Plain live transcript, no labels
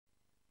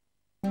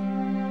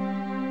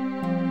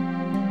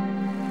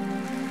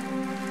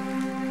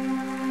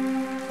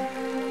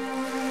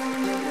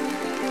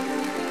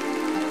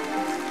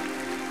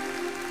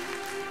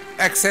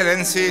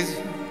Excellencies,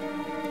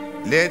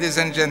 ladies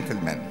and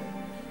gentlemen,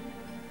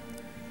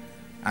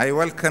 I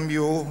welcome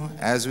you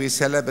as we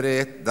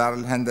celebrate Dar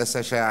Al Handassah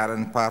Shair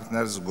and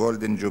Partners'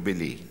 Golden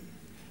Jubilee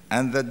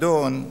and the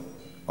dawn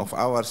of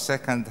our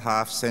second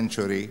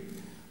half-century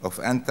of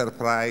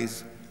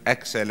enterprise,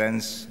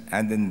 excellence,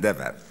 and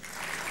endeavor.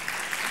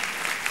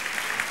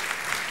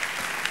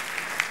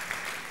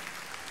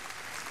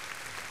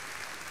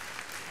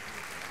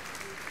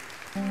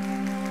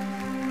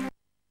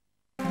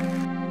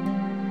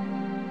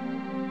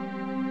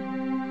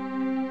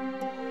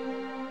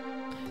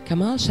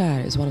 Kamal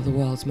Shair is one of the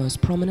world's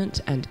most prominent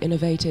and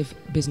innovative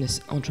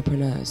business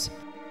entrepreneurs.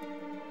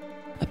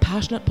 A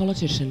passionate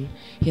politician,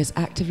 he has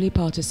actively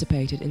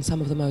participated in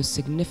some of the most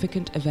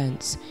significant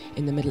events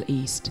in the Middle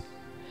East,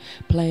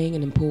 playing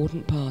an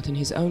important part in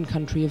his own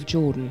country of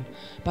Jordan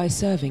by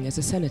serving as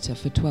a senator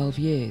for 12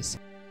 years.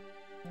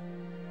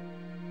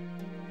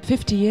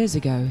 50 years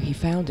ago, he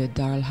founded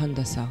Dar Al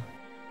Handassah,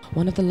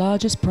 one of the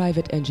largest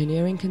private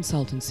engineering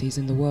consultancies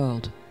in the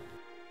world.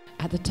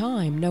 At the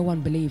time, no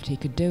one believed he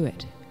could do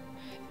it,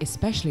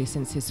 especially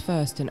since his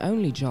first and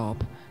only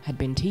job had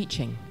been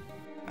teaching.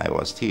 I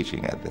was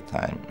teaching at the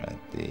time at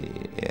the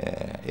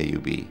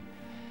AUB.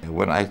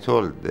 When I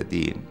told the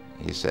dean,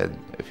 he said,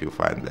 if you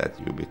find that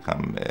you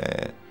become,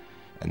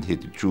 and he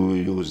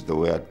used the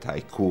word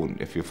tycoon,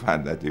 if you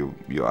find that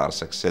you are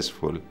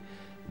successful,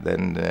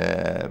 then,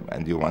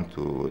 and you want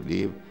to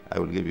leave, I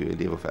will give you a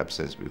leave of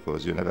absence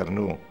because you never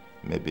know,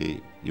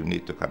 maybe you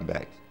need to come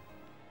back.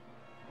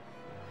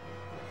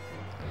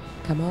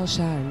 Kamal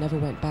Shair never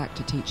went back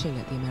to teaching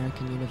at the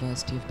American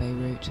University of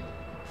Beirut.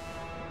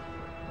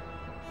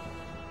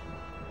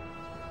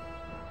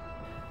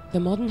 The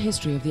modern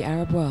history of the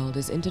Arab world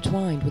is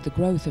intertwined with the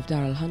growth of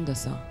Dar Al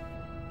Handassah.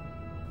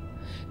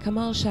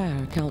 Kamal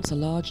Shair counts a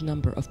large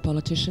number of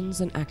politicians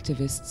and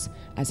activists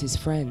as his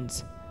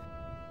friends.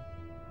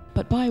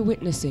 But by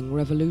witnessing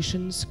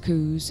revolutions,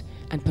 coups,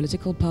 and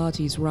political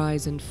parties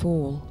rise and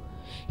fall,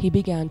 he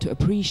began to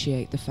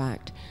appreciate the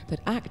fact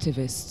that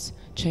activists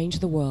change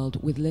the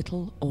world with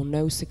little or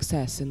no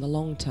success in the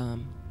long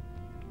term.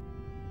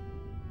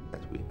 That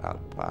we are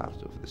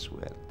part of this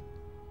world,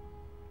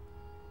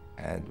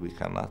 and we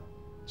cannot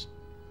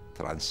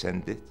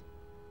transcend it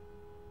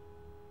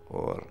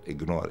or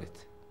ignore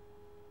it.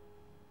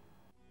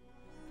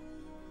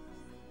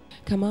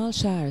 Kamal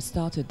Shair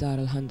started Dar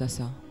Al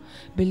Handassah,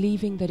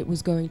 believing that it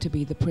was going to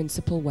be the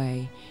principal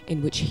way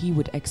in which he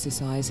would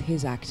exercise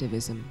his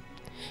activism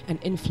and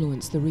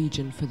influence the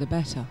region for the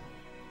better.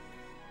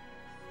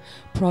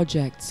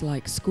 Projects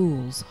like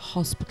schools,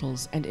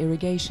 hospitals, and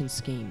irrigation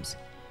schemes,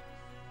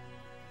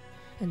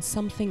 and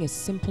something as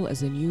simple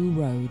as a new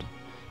road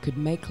could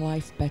make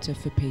life better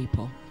for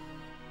people.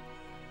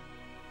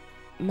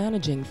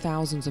 Managing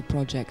thousands of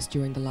projects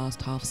during the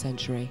last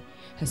half-century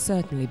has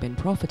certainly been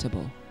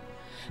profitable,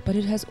 but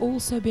it has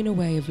also been a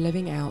way of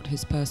living out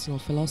his personal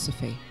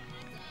philosophy,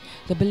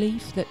 the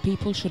belief that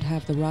people should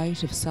have the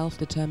right of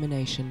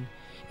self-determination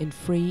in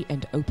free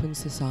and open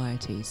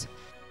societies.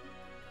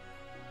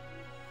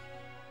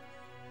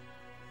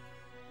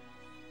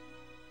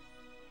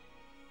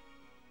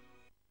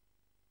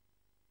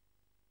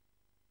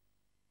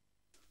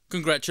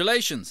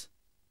 Congratulations.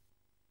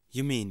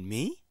 You mean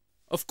me?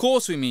 Of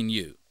course we mean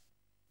you.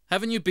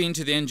 Haven't you been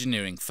to the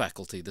engineering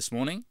faculty this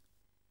morning?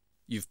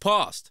 You've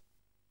passed.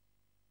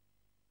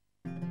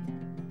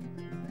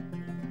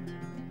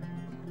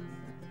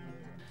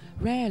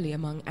 Rarely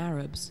among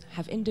Arabs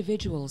have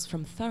individuals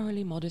from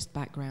thoroughly modest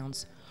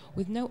backgrounds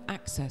with no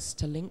access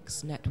to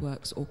links,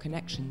 networks, or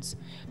connections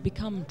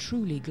become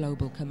truly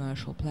global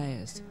commercial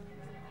players.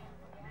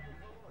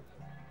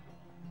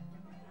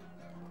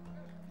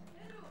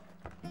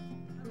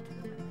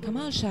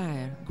 Kamal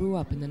Shair grew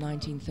up in the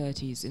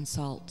 1930s in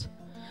Salt,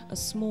 a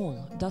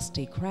small,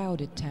 dusty,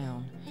 crowded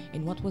town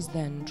in what was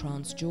then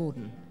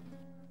Transjordan.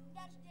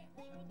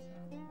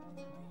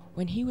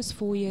 When he was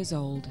 4 years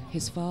old,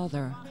 his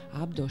father,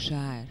 Dr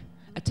Shair,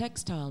 a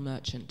textile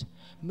merchant,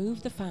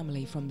 moved the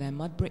family from their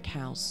mud brick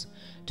house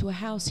to a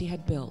house he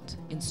had built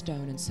in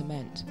stone and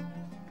cement.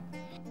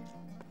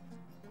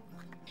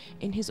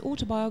 In his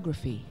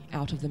autobiography,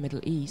 Out of the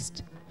Middle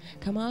East,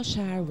 Kamal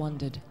Shair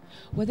wondered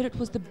whether it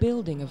was the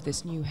building of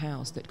this new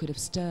house that could have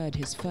stirred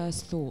his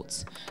first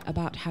thoughts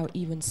about how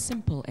even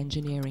simple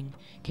engineering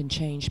can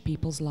change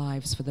people's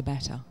lives for the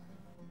better.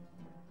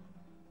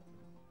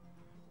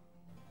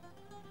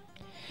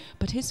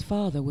 But his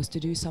father was to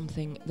do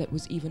something that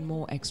was even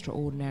more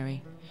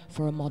extraordinary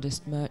for a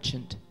modest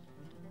merchant.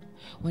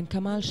 When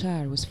Kamal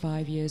Shair was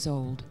 5 years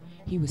old,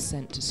 he was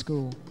sent to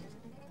school,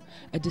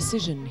 a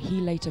decision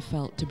he later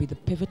felt to be the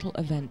pivotal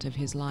event of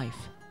his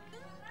life.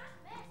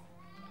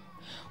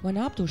 When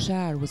Dr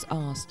Shair was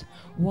asked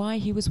why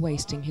he was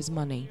wasting his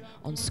money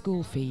on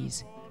school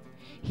fees,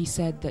 he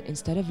said that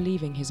instead of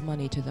leaving his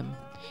money to them,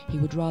 he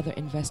would rather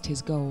invest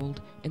his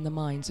gold in the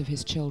minds of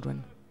his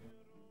children.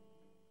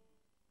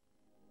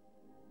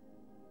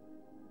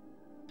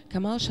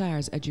 Kamal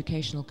Shair's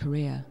educational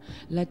career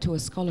led to a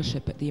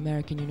scholarship at the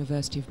American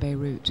University of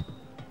Beirut.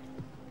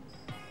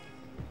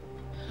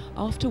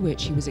 after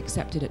which he was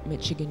accepted at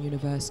Michigan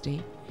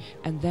University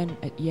and then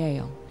at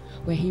Yale,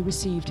 where he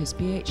received his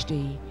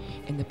PhD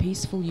in the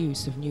peaceful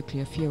use of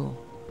nuclear fuel.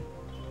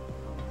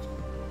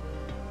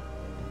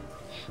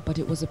 But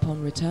it was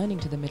upon returning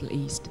to the Middle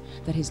East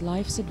that his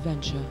life's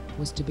adventure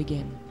was to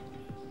begin.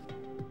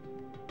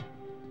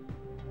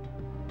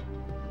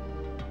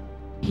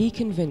 He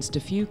convinced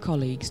a few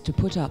colleagues to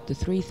put up the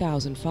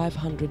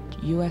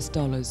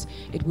 $3,500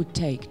 it would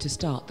take to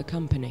start the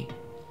company.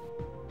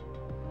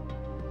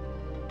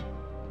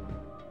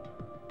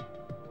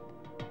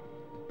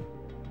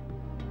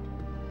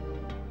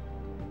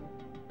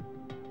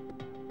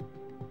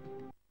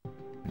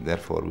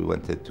 Therefore, we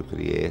wanted to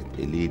create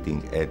a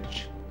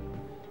leading-edge,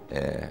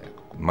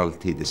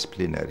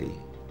 multidisciplinary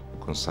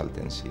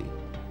consultancy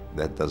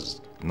that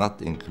does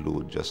not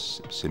include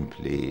just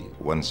simply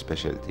one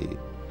specialty,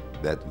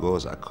 that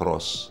goes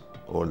across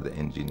all the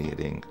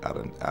engineering,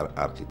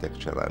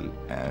 architectural,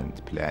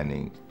 and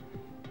planning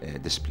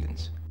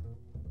disciplines.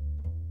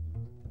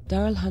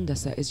 Dar Al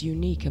Handassah is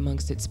unique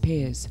amongst its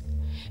peers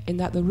in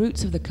that the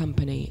roots of the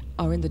company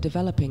are in the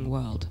developing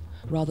world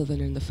rather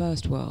than in the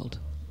first world.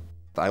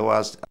 I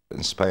was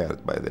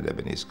inspired by the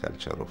Lebanese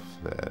culture of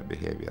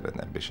behavior and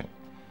ambition.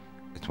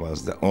 It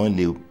was the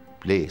only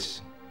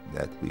place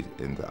that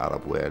in the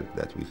Arab world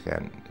that we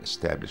can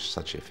establish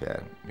such a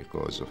firm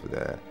because of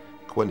the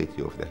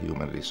quality of the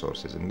human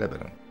resources in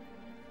Lebanon.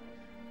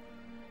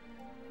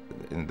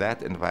 In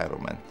that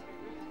environment,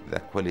 the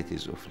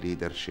qualities of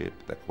leadership,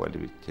 the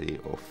quality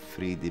of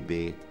free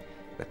debate,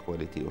 the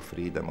quality of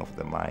freedom of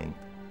the mind,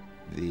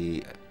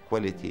 the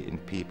quality in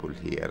people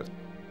here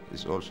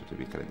is also to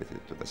be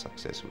credited to the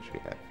success which we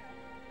have.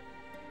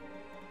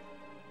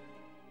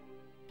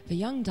 The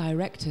young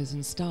directors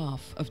and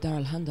staff of Dar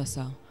Al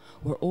Handassah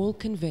were all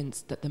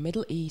convinced that the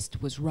Middle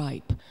East was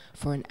ripe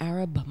for an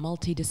Arab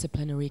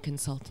multidisciplinary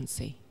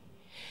consultancy.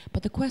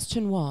 But the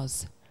question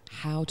was,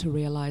 how to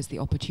realize the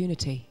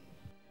opportunity?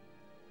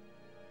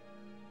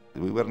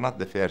 We were not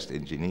the first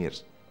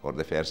engineers or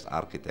the first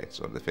architects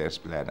or the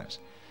first planners,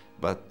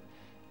 but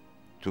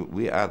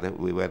we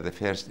were the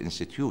first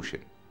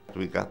institution.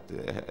 We got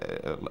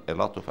a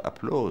lot of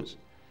applause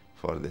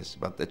for this,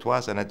 but it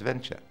was an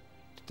adventure.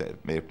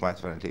 Quite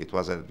frankly, it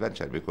was an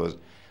adventure because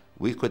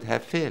we could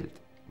have failed.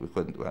 We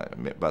couldn't,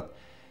 but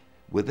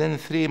within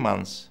 3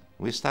 months,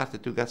 we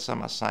started to get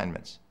some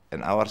assignments.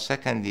 In our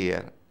second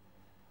year,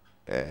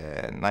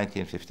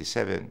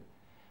 1957,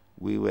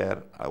 we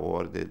were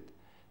awarded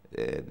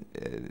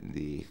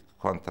the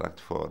contract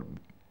for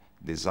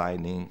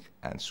designing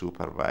and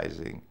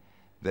supervising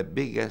the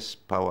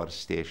biggest power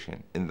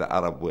station in the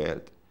Arab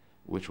world,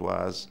 which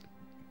was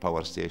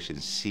Power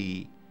Station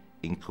C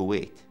in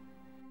Kuwait.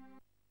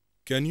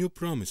 Can you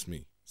promise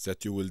me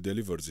that you will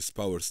deliver this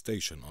power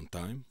station on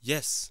time?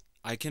 Yes,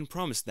 I can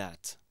promise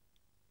that.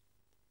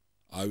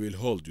 I will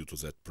hold you to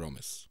that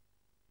promise.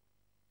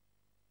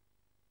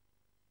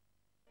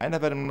 I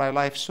never in my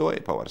life saw a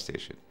power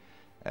station,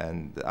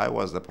 and I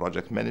was the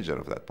project manager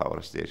of that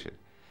power station.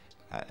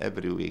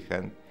 Every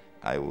weekend,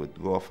 I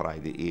would go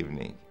Friday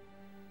evening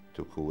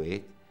to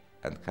Kuwait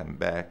and come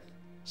back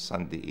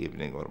Sunday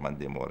evening or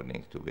Monday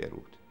morning to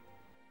Beirut.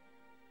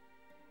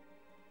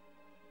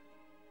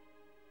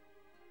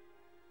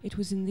 It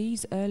was in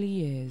these early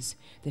years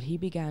that he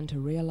began to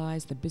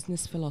realize the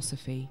business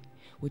philosophy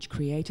which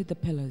created the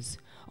pillars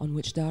on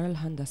which Dar Al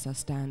Handassah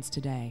stands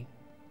today.